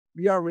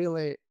we are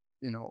really,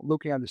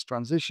 looking at this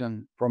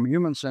transition from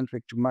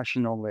human-centric to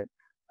machine-only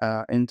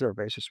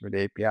interfaces with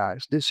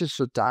APIs. This is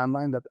the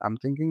timeline that I'm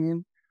thinking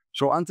in.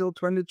 So until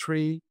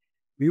 23,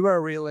 we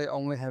were really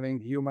only having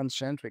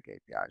human-centric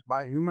APIs.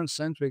 By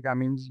human-centric, I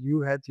mean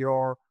you had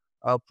your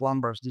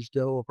plumbers, these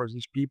developers,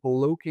 these people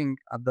looking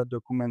at the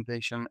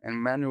documentation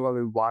and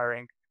manually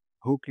wiring,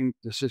 hooking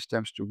the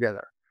systems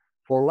together.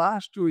 For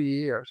last 2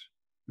 years,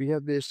 we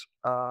have this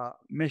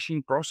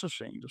machine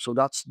processing. So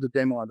that's the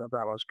demo that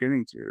I was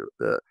giving to you.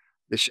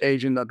 This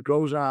agent that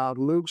goes out,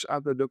 looks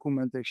at the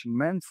documentation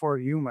meant for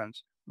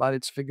humans, but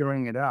it's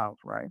figuring it out,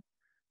 right?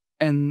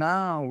 And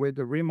now with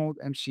the remote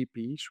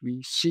MCPs,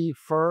 we see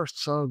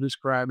first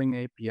self-describing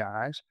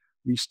APIs.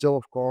 We still,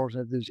 of course,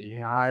 have this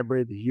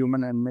hybrid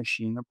human and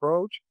machine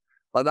approach.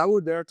 But I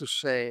would dare to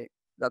say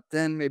that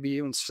 10, maybe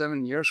even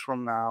 7 years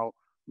from now,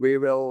 we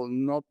will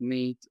not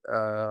need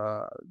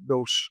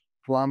those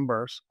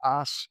plumbers,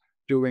 us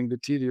doing the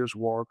tedious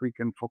work. We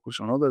can focus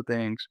on other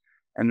things,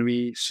 and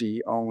we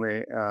see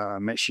only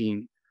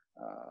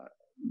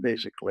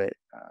basically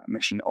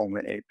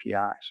machine-only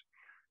APIs.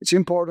 It's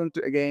important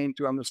to, again,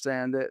 to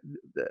understand that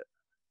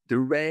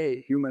the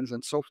way humans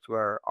and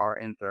software are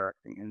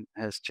interacting and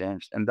has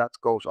changed, and that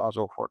goes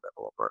also for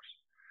developers.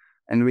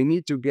 And we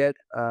need to get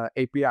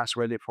APIs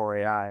ready for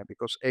AI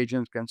because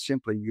agents can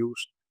simply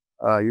use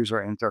user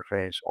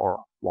interface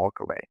or walk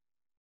away.